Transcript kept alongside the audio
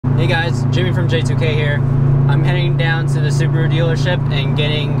Hey guys, Jimmy from J2K here. I'm heading down to the Subaru dealership and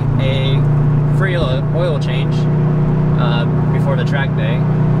getting a free oil change before the track day.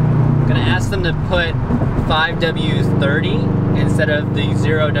 I'm gonna ask them to put 5W30 instead of the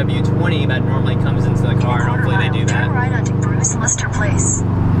 0W20 that normally comes into the car, and hopefully they do that. Turn right onto Bruce Lister Place.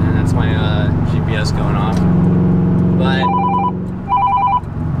 And that's my GPS going off. But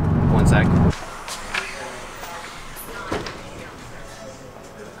one sec.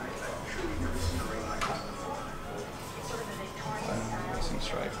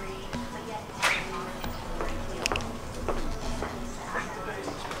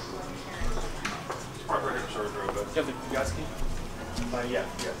 You have the gas key? Yeah.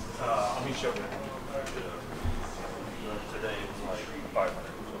 I'll meet you over there. Today it's like 500.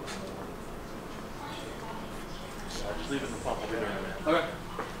 Just leave it in the pump. I'll be there in a minute. Okay.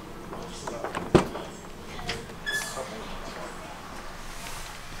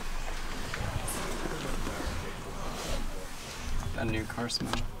 Got a new car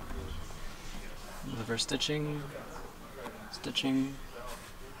smell. Liver stitching,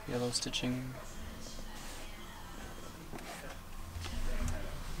 yellow stitching.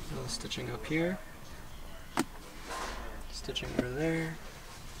 Little stitching up here, stitching over there,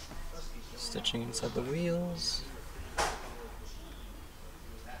 stitching inside the wheels.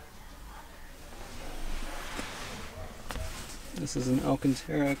 This is an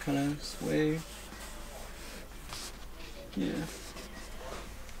Alcantara kind of sway. Yeah.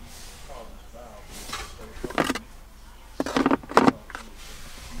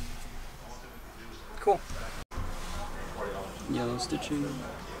 Cool. Yellow stitching.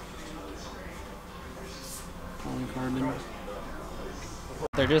 Polycarbon.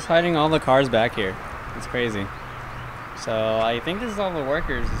 They're just hiding all the cars back here. It's crazy. So I think this is all the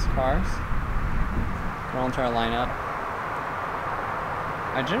workers' cars. They're all trying to line up.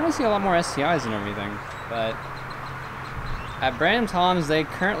 I generally see a lot more STIs and everything, but at Brandon Tom's they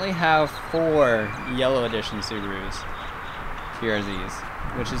currently have 4 yellow edition Subarus BRZs,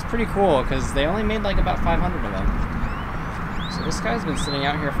 which is pretty cool because they only made like about 500 of them. So this guy's been sitting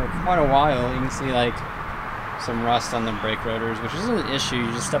out here for quite a while. You can see like some rust on the brake rotors, which isn't an issue.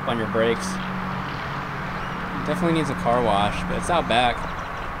 You just step on your brakes. It definitely needs a car wash, but it's out back.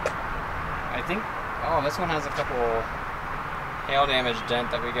 I think, oh, this one has a couple hail damage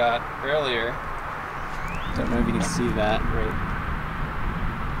dent that we got earlier. Don't know if you can see that right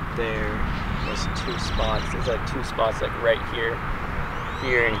there. There's 2 spots. There's like 2 spots like right here.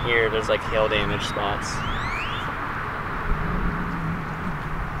 Here and here, there's like hail damage spots.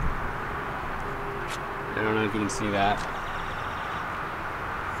 I don't know if you can see that.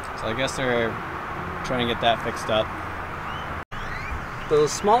 So I guess they're trying to get that fixed up. The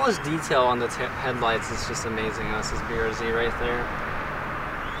smallest detail on the headlights is just amazing. This is BRZ right there.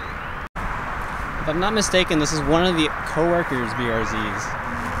 If I'm not mistaken, this is one of the co-workers' BRZs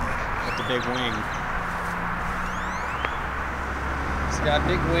with the big wing. It's got a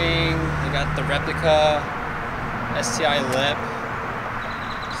big wing, they got the replica STI lip,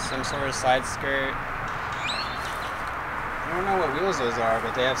 some sort of side skirt. I don't know what wheels those are,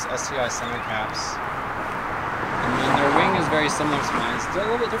 but they have STI center caps. And then their wing is very similar to mine. It's still a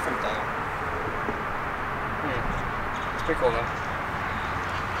little bit different though. It's pretty cool though.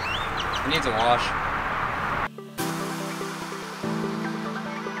 It needs a wash.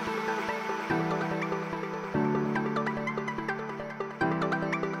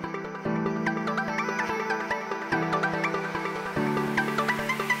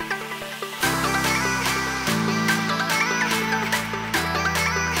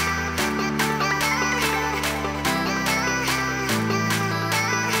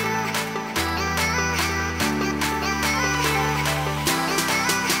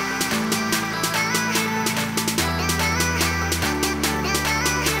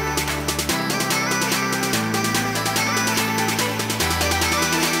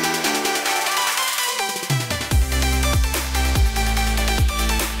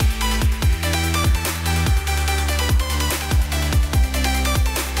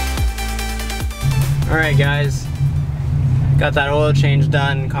 Alright guys, got that oil change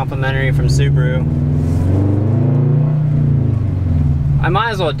done, complimentary from Subaru. I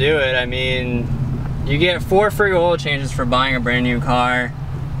might as well do it. I mean, you get 4 free oil changes for buying a brand new car.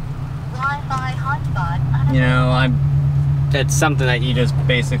 Wi-Fi hotspot. You know, it's something that you just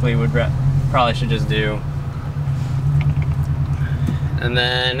basically would probably should just do. And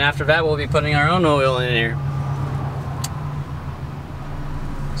then after that, we'll be putting our own oil in here.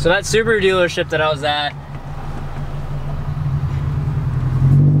 So that Subaru dealership that I was at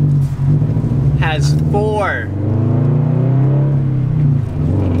has 4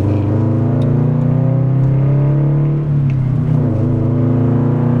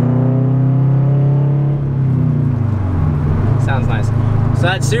 So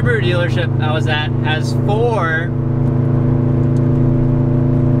that Subaru dealership I was at has 4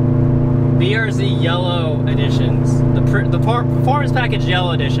 BRZ Yellow editions. The Performance Package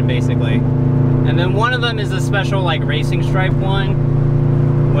Yellow edition, basically. And then one of them is a special, like, racing stripe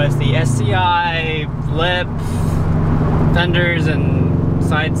one with the SCI lip, fenders, and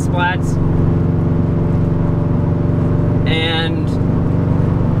side splats. And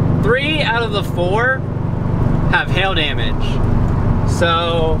 3 out of the 4 have hail damage.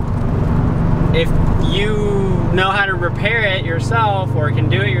 So if you know how to repair it yourself or can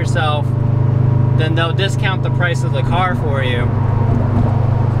do it yourself, then they'll discount the price of the car for you.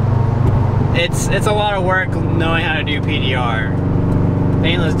 It's a lot of work knowing how to do PDR.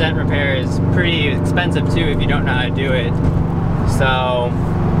 Paintless dent repair is pretty expensive too if you don't know how to do it. So,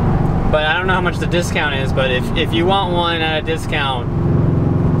 but I don't know how much the discount is, but if you want one at a discount,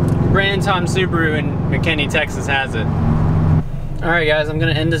 Brand Tom Subaru in McKinney, Texas has it. Alright guys, I'm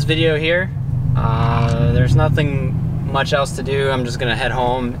gonna end this video here. There's nothing much else to do. I'm just gonna head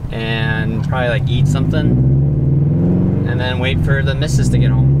home and probably like eat something and then wait for the missus to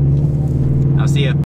get home. I'll see ya.